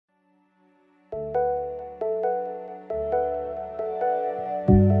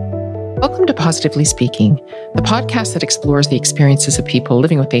Welcome to Positively Speaking, the podcast that explores the experiences of people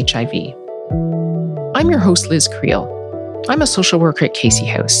living with HIV. I'm your host, Liz Creel. I'm a social worker at Casey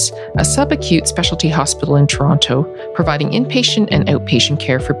House, a subacute specialty hospital in Toronto, providing inpatient and outpatient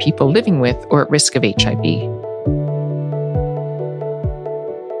care for people living with or at risk of HIV.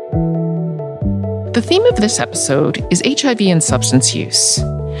 The theme of this episode is HIV and substance use.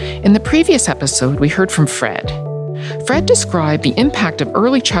 In the previous episode, we heard from Fred. Fred described the impact of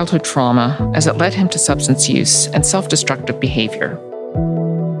early childhood trauma as it led him to substance use and self-destructive behavior.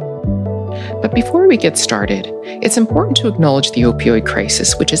 But before we get started, it's important to acknowledge the opioid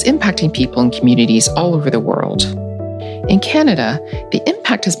crisis, which is impacting people and communities all over the world. In Canada, the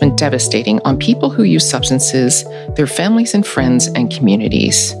impact has been devastating on people who use substances, their families and friends, and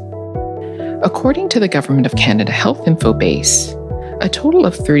communities. According to the Government of Canada Health Info Base, a total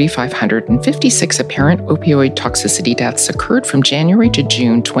of 3,556 apparent opioid toxicity deaths occurred from January to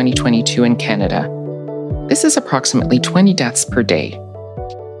June 2022 in Canada. This is approximately 20 deaths per day.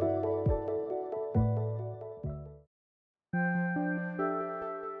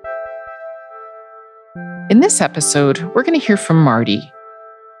 In this episode, we're going to hear from Marty.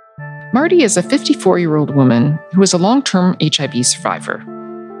 Marty is a 54-year-old woman who is a long-term HIV survivor.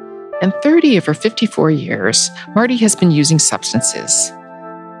 In 30 of her 54 years, Marty has been using substances.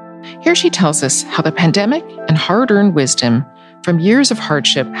 Here she tells us how the pandemic and hard-earned wisdom from years of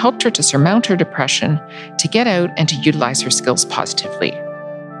hardship helped her to surmount her depression, to get out and to utilize her skills positively.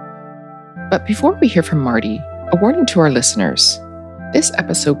 But before we hear from Marty, a warning to our listeners. This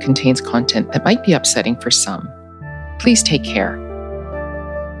episode contains content that might be upsetting for some. Please take care.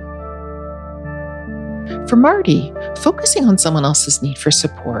 For Marty, focusing on someone else's need for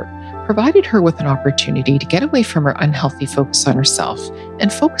support provided her with an opportunity to get away from her unhealthy focus on herself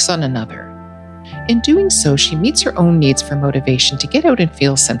and focus on another. In doing so, she meets her own needs for motivation to get out and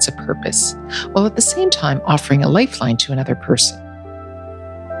feel a sense of purpose, while at the same time offering a lifeline to another person.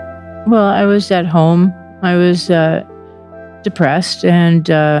 Well, I was at home. I was depressed, and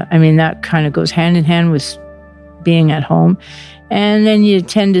that kind of goes hand in hand with being at home. And then you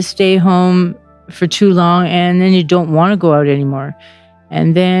tend to stay home for too long, and then you don't want to go out anymore.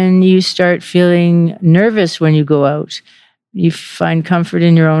 And then you start feeling nervous when you go out. You find comfort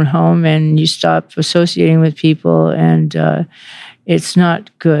in your own home, and you stop associating with people, and it's not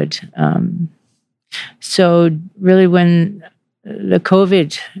good. So really, when the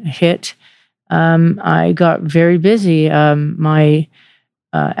COVID hit, I got very busy. My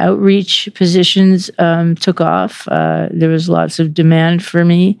outreach positions took off. There was lots of demand for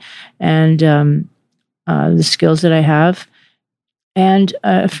me and the skills that I have. And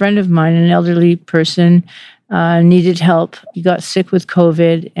a friend of mine, an elderly person, needed help. He got sick with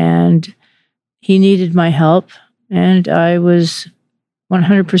COVID and he needed my help. And I was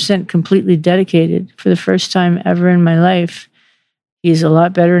 100% completely dedicated for the first time ever in my life. He's a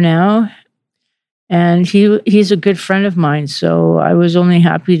lot better now. And he's a good friend of mine, so I was only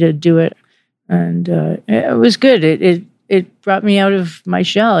happy to do it. And it was good. It brought me out of my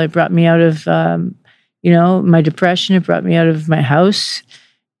shell. It brought me out of, my depression. It brought me out of my house.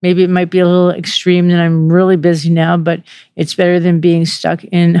 Maybe it might be a little extreme that I'm really busy now, but it's better than being stuck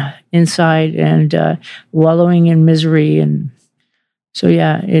inside and wallowing in misery. And so,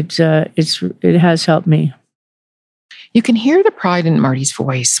 yeah, it has helped me. You can hear the pride in Marty's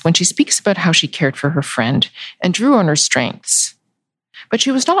voice when she speaks about how she cared for her friend and drew on her strengths. But she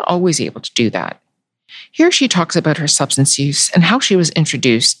was not always able to do that. Here she talks about her substance use and how she was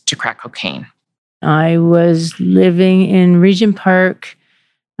introduced to crack cocaine. I was living in Regent Park.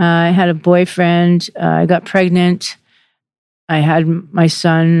 I had a boyfriend. I got pregnant. I had my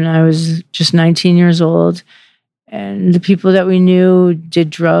son. I was just 19 years old. And the people that we knew did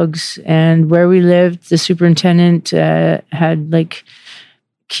drugs. And where we lived, the superintendent had like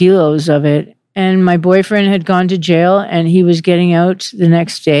kilos of it. And my boyfriend had gone to jail and he was getting out the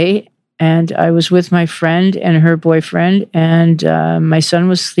next day. And I was with my friend and her boyfriend. And my son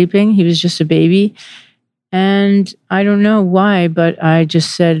was sleeping. He was just a baby. And I don't know why, but I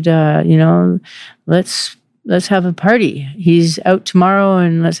just said, let's have a party. He's out tomorrow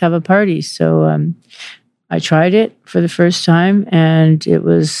and let's have a party. So I tried it for the first time, and it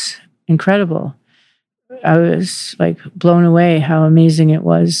was incredible. I was like blown away how amazing it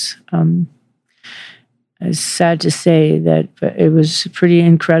was. It's sad to say that, but it was pretty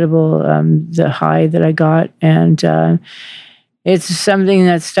incredible, the high that I got. And it's something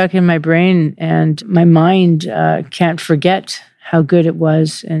that's stuck in my brain, and my mind can't forget how good it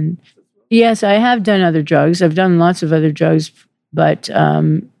was. And yes, I have done other drugs. I've done lots of other drugs, but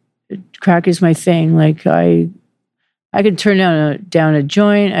crack is my thing. Like I can turn down a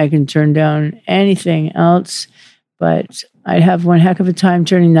joint. I can turn down anything else, but I'd have one heck of a time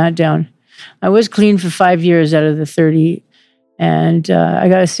turning that down. I was clean for 5 years out of the 30. And I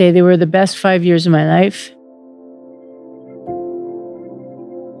got to say, they were the best 5 years of my life.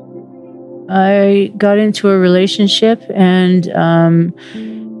 I got into a relationship and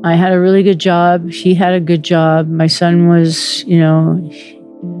I had a really good job. He had a good job. My son was, he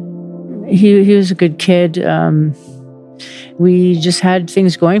was a good kid. We just had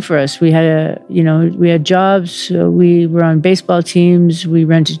things going for us. We had we had jobs. We were on baseball teams. We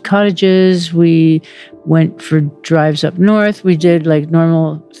rented cottages. We went for drives up north. We did like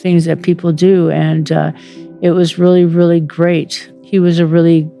normal things that people do. And it was really, really great. He was a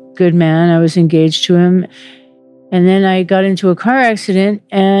really good man. I was engaged to him. And then I got into a car accident.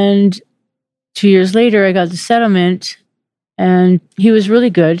 And 2 years later, I got the settlement. And he was really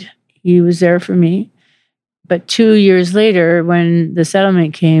good. He was there for me. But 2 years later, when the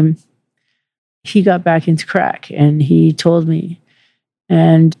settlement came, he got back into crack and he told me.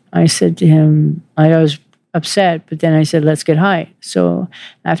 And I said to him, I was upset, but then I said, let's get high. So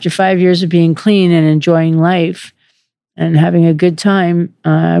after 5 years of being clean and enjoying life and having a good time,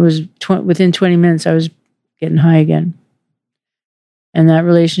 I was within 20 minutes, I was getting high again. And that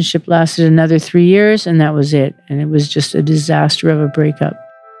relationship lasted another 3 years, and that was it. And it was just a disaster of a breakup.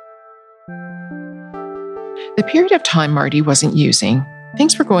 The period of time Marty wasn't using,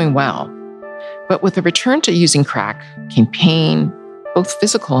 things were going well. But with the return to using crack came pain, both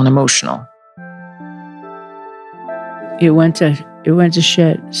physical and emotional. It went to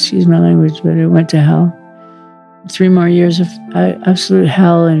shit. Excuse my language, but it went to hell. 3 more years of absolute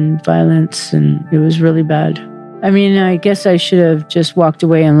hell and violence, and it was really bad. I mean, I guess I should have just walked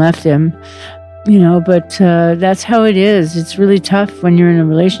away and left him, but that's how it is. It's really tough when you're in a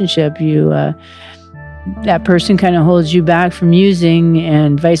relationship. That person kind of holds you back from using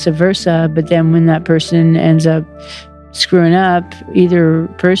and vice versa. But then when that person ends up screwing up, either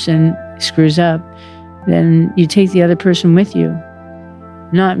person screws up, then you take the other person with you.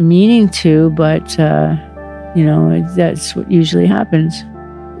 Not meaning to, but, that's what usually happens.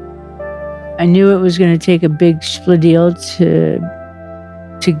 I knew it was going to take a big splodeel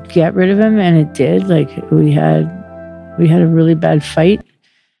to get rid of him, and it did. Like, we had a really bad fight.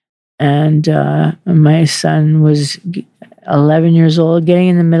 And my son was 11 years old, getting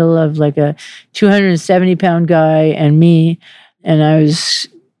in the middle of like a 270-pound guy and me. And I was,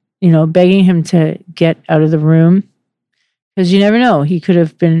 begging him to get out of the room because you never know. He could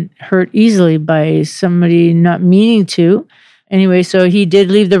have been hurt easily by somebody not meaning to. Anyway, so he did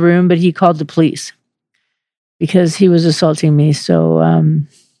leave the room, but he called the police because he was assaulting me. So,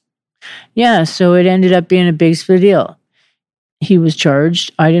 so it ended up being a big deal. He was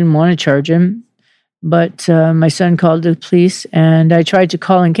charged. I didn't want to charge him, but my son called the police, and I tried to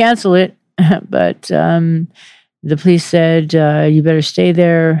call and cancel it, but the police said, you better stay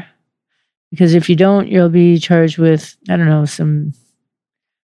there, because if you don't, you'll be charged with, I don't know,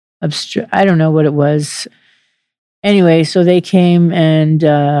 I don't know what it was. Anyway, so they came, and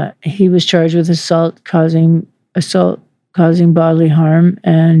he was charged with assault causing bodily harm,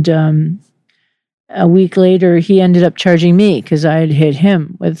 and a week later, he ended up charging me because I had hit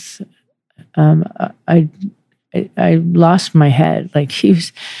him with. I lost my head. Like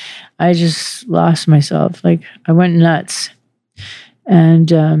I just lost myself. Like I went nuts,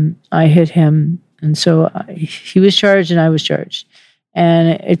 and I hit him, and so he was charged and I was charged,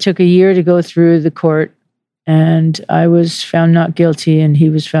 and it took a year to go through the court, and I was found not guilty, and he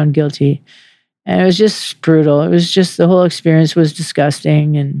was found guilty, and it was just brutal. It was just the whole experience was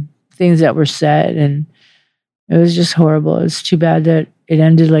disgusting, and things that were said, and it was just horrible. It's too bad that it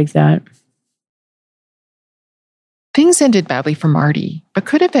ended like that. Things ended badly for Marty, but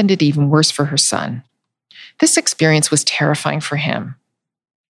could have ended even worse for her son. This experience was terrifying for him.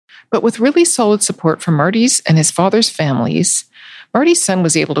 But with really solid support from Marty's and his father's families, Marty's son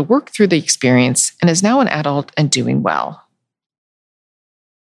was able to work through the experience and is now an adult and doing well.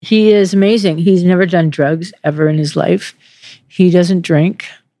 He is amazing. He's never done drugs ever in his life. He doesn't drink.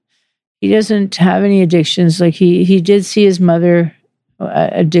 He doesn't have any addictions. Like he did see his mother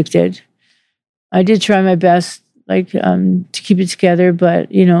addicted. I did try my best, to keep it together, but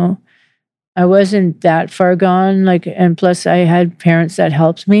I wasn't that far gone. And plus, I had parents that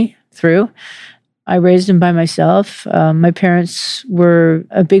helped me through. I raised him by myself. My parents were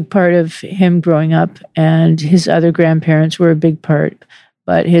a big part of him growing up, and his other grandparents were a big part.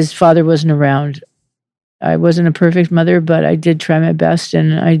 But his father wasn't around. I wasn't a perfect mother, but I did try my best,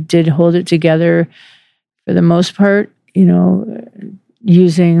 and I did hold it together for the most part,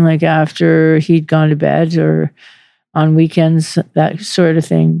 using after he'd gone to bed, or on weekends, that sort of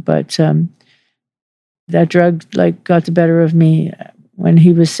thing. But that drug got the better of me. When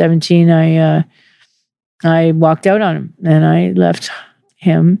he was 17, I walked out on him and I left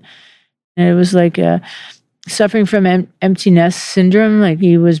him. And it was like suffering from empty nest syndrome. Like,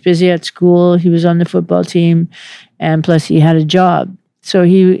 he was busy at school, he was on the football team, and plus he had a job. So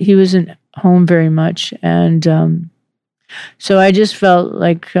he wasn't home very much. And so I just felt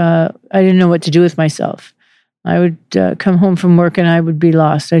like I didn't know what to do with myself. I would come home from work and I would be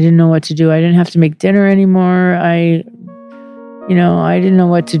lost. I didn't know what to do. I didn't have to make dinner anymore. I didn't know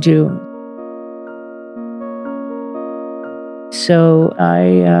what to do. So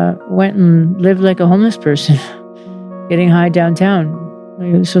I went and lived like a homeless person, getting high downtown.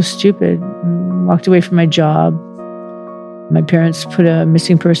 It was so stupid. Walked away from my job. My parents put a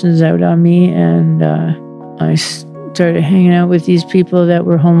missing persons out on me, and I started hanging out with these people that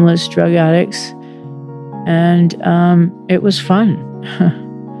were homeless drug addicts. And it was fun.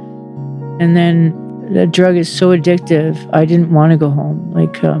 And then the drug is so addictive, I didn't want to go home.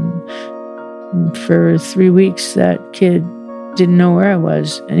 Like, for 3 weeks, that kid didn't know where I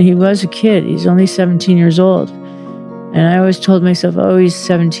was. And he was a kid. He's only 17 years old. And I always told myself, oh, he's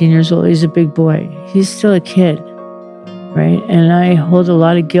 17 years old. He's a big boy. He's still a kid, right? And I hold a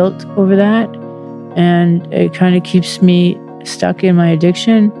lot of guilt over that. And it kind of keeps me stuck in my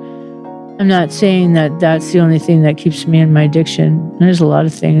addiction. I'm not saying that that's the only thing that keeps me in my addiction. There's a lot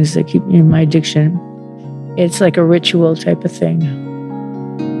of things that keep me in my addiction. It's like a ritual type of thing.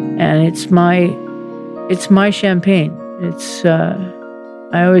 And it's my champagne. It's,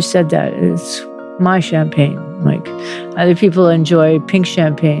 I always said that, it's my champagne. Like, other people enjoy pink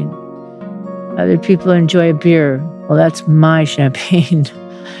champagne. Other people enjoy beer. Well, that's my champagne.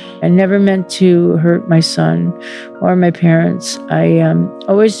 I never meant to hurt my son or my parents. I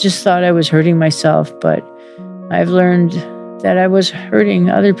always just thought I was hurting myself, but I've learned that I was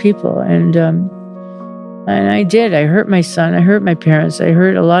hurting other people. And I did. I hurt my son. I hurt my parents. I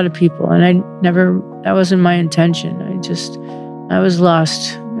hurt a lot of people. And that wasn't my intention. I was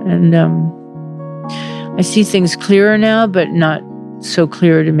lost. And I see things clearer now, but not so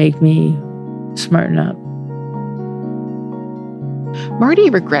clear to make me smarten up. Marty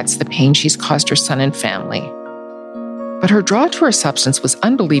regrets the pain she's caused her son and family, but her draw to her substance was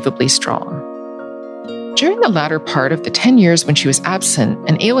unbelievably strong. During the latter part of the 10 years when she was absent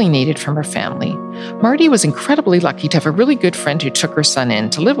and alienated from her family, Marty was incredibly lucky to have a really good friend who took her son in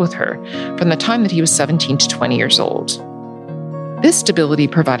to live with her from the time that he was 17 to 20 years old. This stability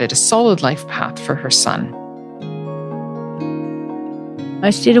provided a solid life path for her son. I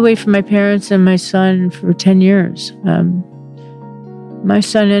stayed away from my parents and my son for 10 years. My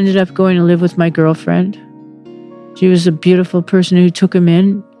son ended up going to live with my girlfriend. She was a beautiful person who took him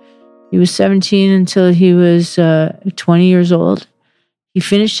in. He was 17 until he was 20 years old. He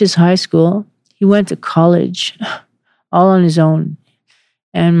finished his high school. He went to college all on his own.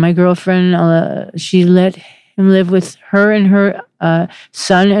 And my girlfriend, she let him live with her and her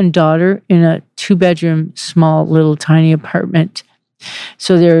son and daughter in a 2-bedroom, small, little, tiny apartment.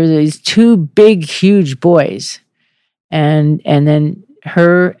 So there were these 2 big, huge boys. And then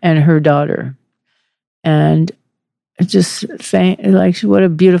her and her daughter. And just what a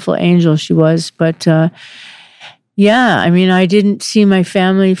beautiful angel she was. But I didn't see my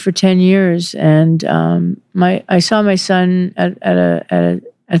family for 10 years. And I saw my son at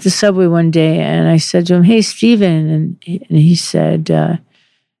the subway one day, and I said to him, "Hey, Stephen," and he said,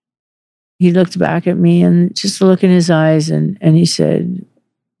 he looked back at me, and just the look in his eyes, and he said,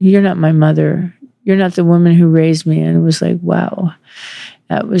 "You're not my mother. You're not the woman who raised me." And it was like, wow,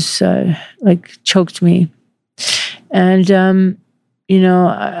 that was choked me. And,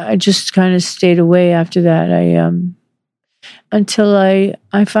 I just kind of stayed away after that. Until I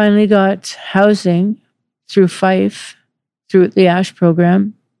finally got housing through Fife, through the ASH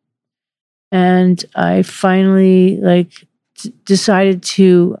program. And I finally decided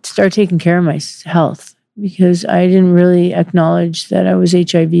to start taking care of my health, because I didn't really acknowledge that I was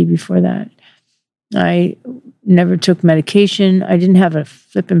HIV before that. I never took medication. I didn't have a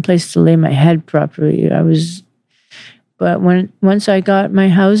flipping place to lay my head properly. But once I got my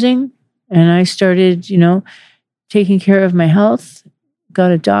housing and I started, taking care of my health,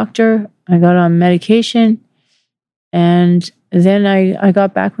 got a doctor, I got on medication, and then I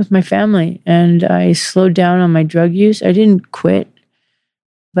got back with my family and I slowed down on my drug use. I didn't quit,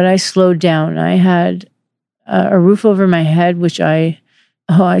 but I slowed down. I had a roof over my head, which I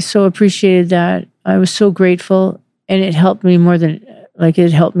so appreciated that. I was so grateful, and it helped me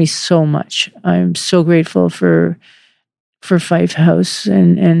it helped me so much. I'm so grateful for Fife House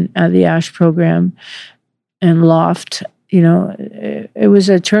and the ASH program. and loft. It was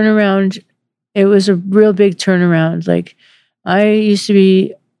a turnaround. It was a real big turnaround. Like, I used to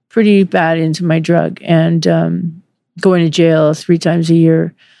be pretty bad into my drug and going to jail 3 times a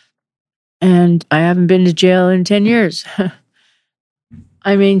year. And I haven't been to jail in 10 years.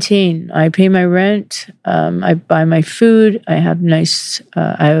 I maintain. I pay my rent. I buy my food. I have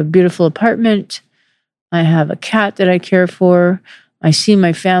a beautiful apartment. I have a cat that I care for. I see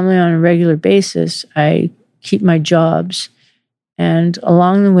my family on a regular basis. I keep my jobs. And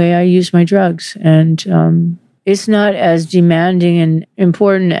along the way, I use my drugs. And it's not as demanding and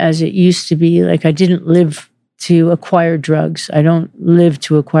important as it used to be. Like, I didn't live to acquire drugs. I don't live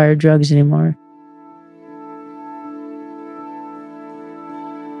to acquire drugs anymore.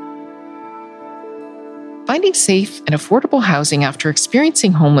 Finding safe and affordable housing after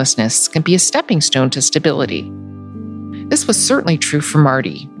experiencing homelessness can be a stepping stone to stability. This was certainly true for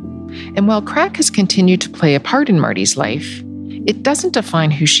Marty. And while crack has continued to play a part in Marty's life, it doesn't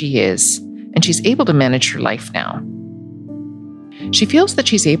define who she is, and she's able to manage her life now. She feels that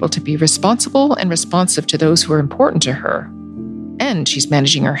she's able to be responsible and responsive to those who are important to her, and she's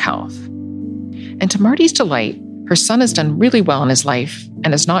managing her health. And to Marty's delight, her son has done really well in his life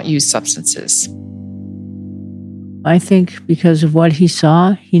and has not used substances. I think because of what he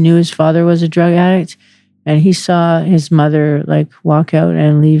saw, he knew his father was a drug addict, and he saw his mother walk out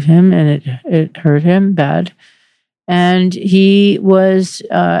and leave him, and it hurt him bad. And he was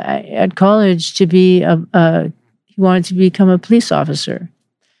at college to be he wanted to become a police officer,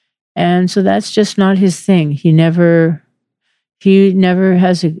 and so that's just not his thing. He never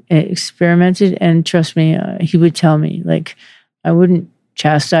has experimented, and trust me, he would tell me, I wouldn't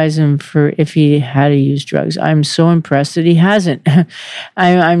chastise him for if he had to use drugs. I'm so impressed that he hasn't.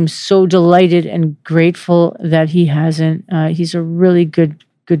 I'm so delighted and grateful that he hasn't. He's a really good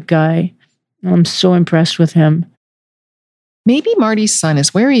guy. I'm so impressed with him. Maybe Marty's son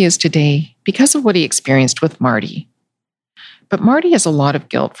is where he is today because of what he experienced with Marty. But Marty has a lot of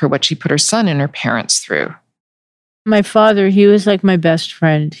guilt for what she put her son and her parents through. My father, he was like my best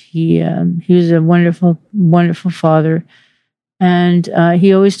friend. He was a wonderful, wonderful father. And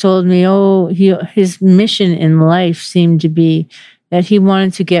he always told me, his mission in life seemed to be that he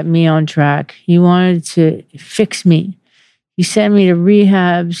wanted to get me on track. He wanted to fix me. He sent me to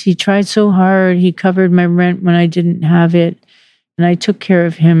rehabs. He tried so hard. He covered my rent when I didn't have it. And I took care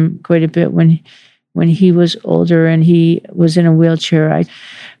of him quite a bit when he was older and he was in a wheelchair.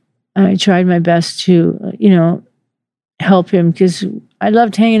 I tried my best to, help him because I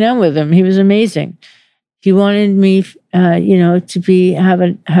loved hanging out with him. He was amazing. He wanted me, to have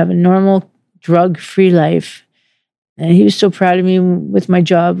a normal drug-free life. And he was so proud of me with my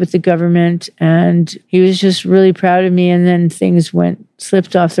job with the government. And he was just really proud of me. And then things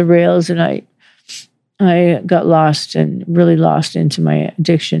slipped off the rails, and I got lost and really lost into my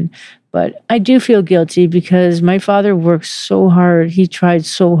addiction. But I do feel guilty because my father worked so hard. He tried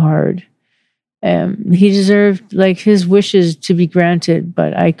so hard. He deserved his wishes to be granted,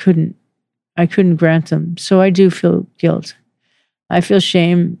 but I couldn't grant them. So I do feel guilt. I feel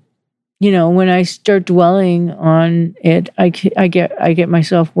shame. When I start dwelling on it, I get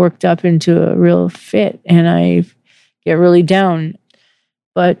myself worked up into a real fit, and I get really down.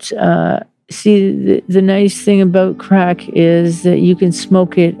 But see, the nice thing about crack is that you can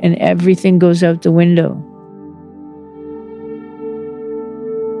smoke it and everything goes out the window.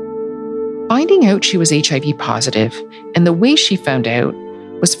 Finding out she was HIV positive and the way she found out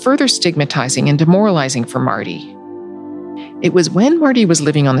was further stigmatizing and demoralizing for Marty. It was when Marty was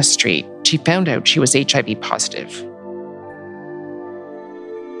living on the street she found out she was HIV positive.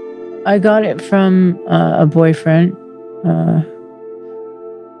 I got it from a boyfriend.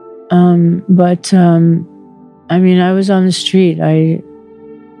 I was on the street. I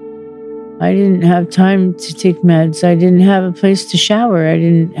didn't have time to take meds. I didn't have a place to shower. I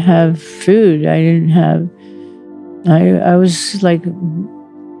didn't have food. I was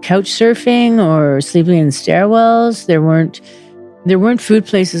couch surfing or sleeping in stairwells. There weren't food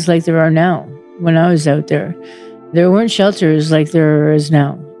places like there are now when I was out there. There weren't shelters like there is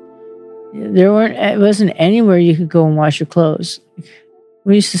now. It wasn't anywhere you could go and wash your clothes.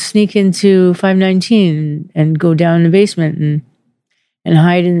 We used to sneak into 519 and go down in the basement and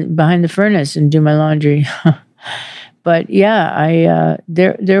hide behind the furnace and do my laundry. But yeah, I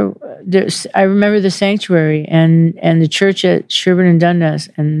remember the sanctuary and the church at Sherburne and Dundas,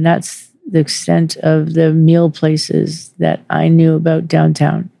 and that's the extent of the meal places that I knew about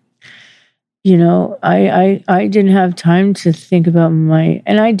downtown. I didn't have time to think about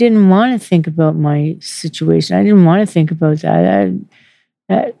and I didn't want to think about my situation. I didn't want to think about that.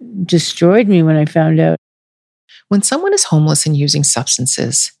 That destroyed me when I found out. When someone is homeless and using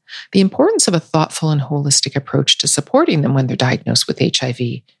substances, the importance of a thoughtful and holistic approach to supporting them when they're diagnosed with HIV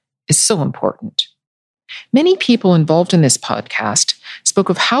is so important. Many people involved in this podcast spoke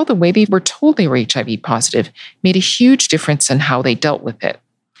of how the way they were told they were HIV positive made a huge difference in how they dealt with it.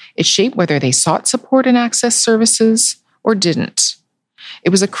 It shaped whether they sought support and access services or didn't. It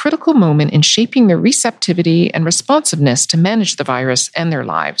was a critical moment in shaping their receptivity and responsiveness to manage the virus and their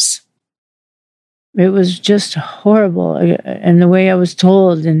lives. It was just horrible. And the way I was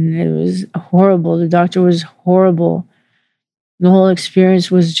told, and it was horrible. The doctor was horrible. The whole experience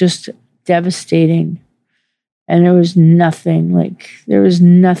was just devastating. And there was nothing,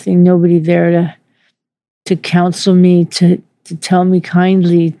 nobody there to counsel me, to tell me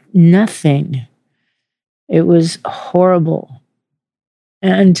kindly, nothing. It was horrible.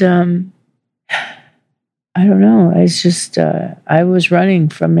 And I don't know, it's just, I was running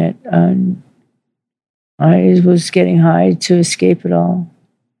from it. I was getting high to escape it all.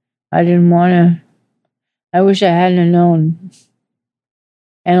 I didn't want to. I wish I hadn't known.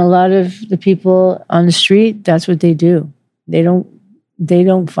 And a lot of the people on the street, that's what they do. They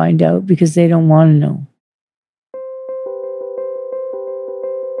don't find out because they don't want to know.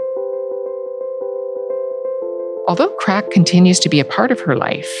 Although crack continues to be a part of her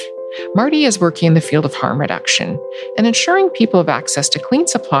life, Marty is working in the field of harm reduction and ensuring people have access to clean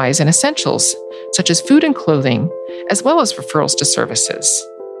supplies and essentials, such as food and clothing, as well as referrals to services.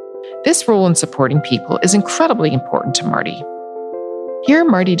 This role in supporting people is incredibly important to Marty. Here,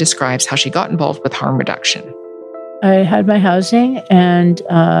 Marty describes how she got involved with harm reduction. I had my housing, and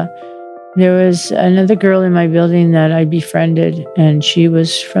there was another girl in my building that I befriended, and she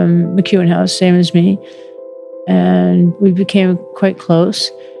was from McEwen House, same as me, and we became quite close.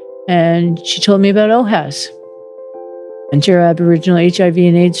 And she told me about OHAS, Ontario Aboriginal HIV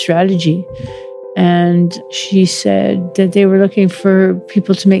and AIDS Strategy. And she said that they were looking for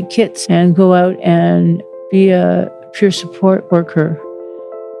people to make kits and go out and be a peer support worker,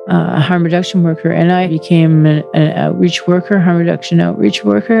 a harm reduction worker. And I became an outreach worker, harm reduction outreach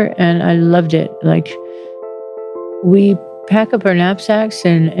worker, and I loved it. Like, we pack up our knapsacks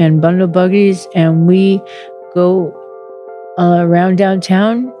and bundle buggies, and we go around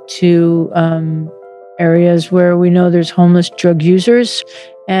downtown to areas where we know there's homeless drug users,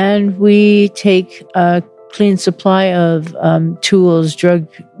 and we take a clean supply of tools, drug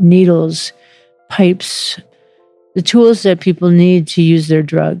needles, pipes, the tools that people need to use their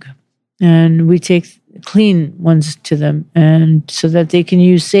drug, and we take clean ones to them, and so that they can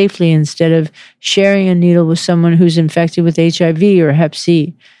use safely instead of sharing a needle with someone who's infected with HIV or Hep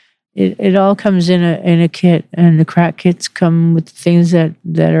C. It all comes in a kit, and the crack kits come with things that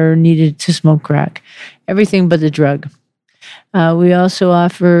are needed to smoke crack, everything but the drug. We also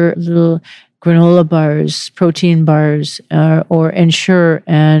offer little granola bars, protein bars, or Ensure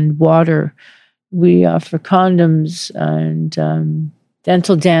and water. We offer condoms and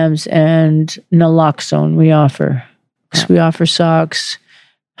dental dams and naloxone. We offer socks,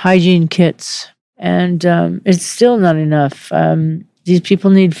 hygiene kits, and it's still not enough. These people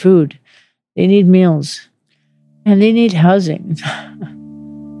need food. They need meals. And they need housing.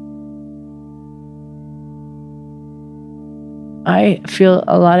 I feel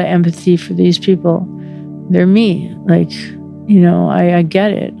a lot of empathy for these people. They're me. Like, you know, I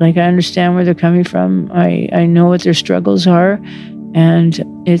get it. Like, I understand where they're coming from. I know what their struggles are. And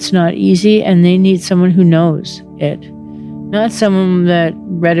it's not easy. And they need someone who knows it. Not someone that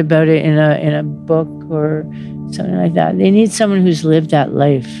read about it in a book or something like that. They need someone who's lived that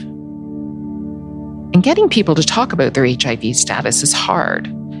life. And getting people to talk about their HIV status is hard,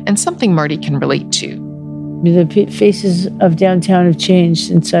 and something Marty can relate to. The faces of downtown have changed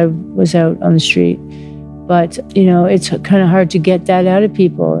since I was out on the street. But, you know, it's kind of hard to get that out of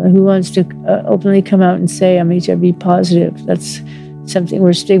people. Who wants to openly come out and say, I'm HIV positive? That's something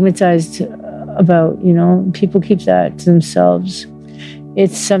we're stigmatized about, you know. People keep that to themselves.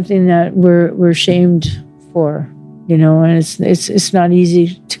 It's something that we're shamed for, you know, and it's not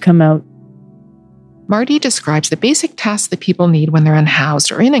easy to come out. Marty describes the basic tasks that people need when they're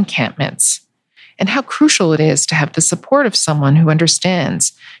unhoused or in encampments, and how crucial it is to have the support of someone who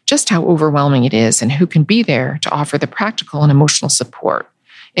understands just how overwhelming it is and who can be there to offer the practical and emotional support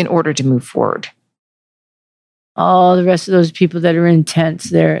in order to move forward. All the rest of those people that are in tents,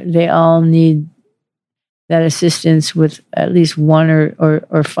 they all need that assistance with at least one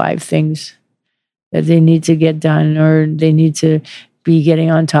or five things that they need to get done, or they need to be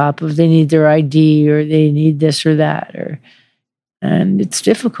getting on top of. They need their ID, or they need this or that, and it's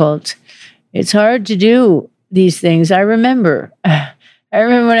difficult. It's hard to do these things. I remember I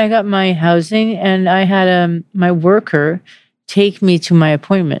remember when I got my housing and I had my worker take me to my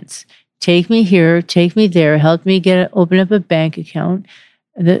appointments. Take me here, take me there, help me open up a bank account.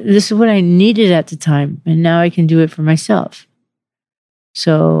 This is what I needed at the time, and now I can do it for myself.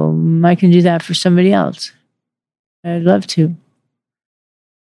 So I can do that for somebody else. I'd love to.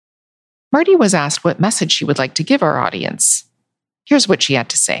 Marty was asked what message she would like to give our audience. Here's what she had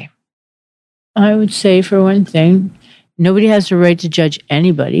to say. I would say, for one thing, nobody has the right to judge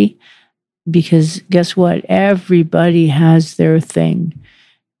anybody, because guess what? Everybody has their thing.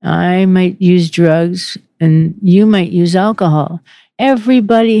 I might use drugs and you might use alcohol.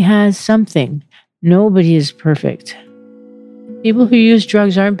 Everybody has something. Nobody is perfect. People who use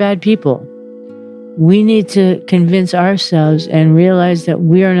drugs aren't bad people. We need to convince ourselves and realize that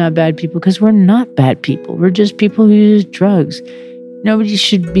we are not bad people, because we're not bad people. We're just people who use drugs. Nobody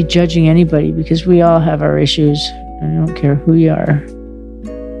should be judging anybody, because we all have our issues. I don't care who you are.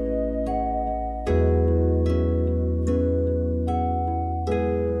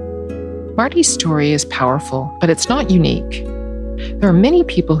 Marty's story is powerful, but it's not unique. There are many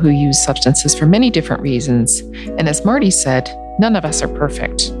people who use substances for many different reasons, and as Marty said, none of us are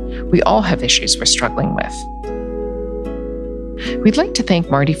perfect. We all have issues we're struggling with. We'd like to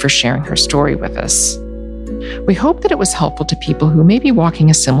thank Marty for sharing her story with us. We hope that it was helpful to people who may be walking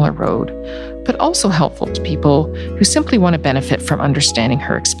a similar road, but also helpful to people who simply want to benefit from understanding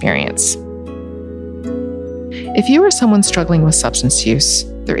her experience. If you or someone struggling with substance use,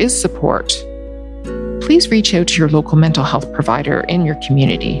 there is support. Please reach out to your local mental health provider in your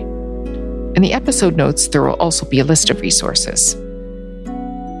community. In the episode notes, there will also be a list of resources.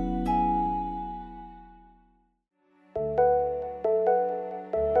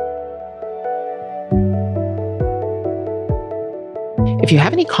 If you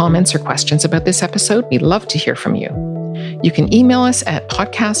have any comments or questions about this episode, we'd love to hear from you. You can email us at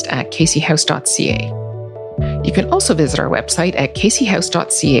podcast@caseyhouse.ca. You can also visit our website at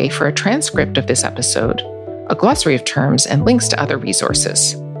caseyhouse.ca for a transcript of this episode, a glossary of terms, and links to other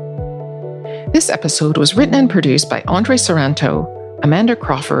resources. This episode was written and produced by Andre Saranto, Amanda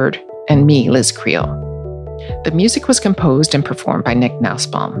Crawford, and me, Liz Creel. The music was composed and performed by Nick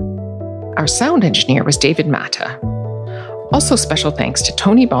Nussbaum. Our sound engineer was David Matta. Also, special thanks to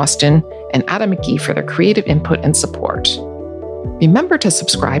Tony Boston and Adam McGee for their creative input and support. Remember to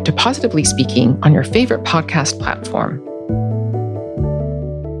subscribe to Positively Speaking on your favorite podcast platform.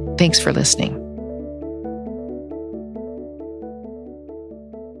 Thanks for listening.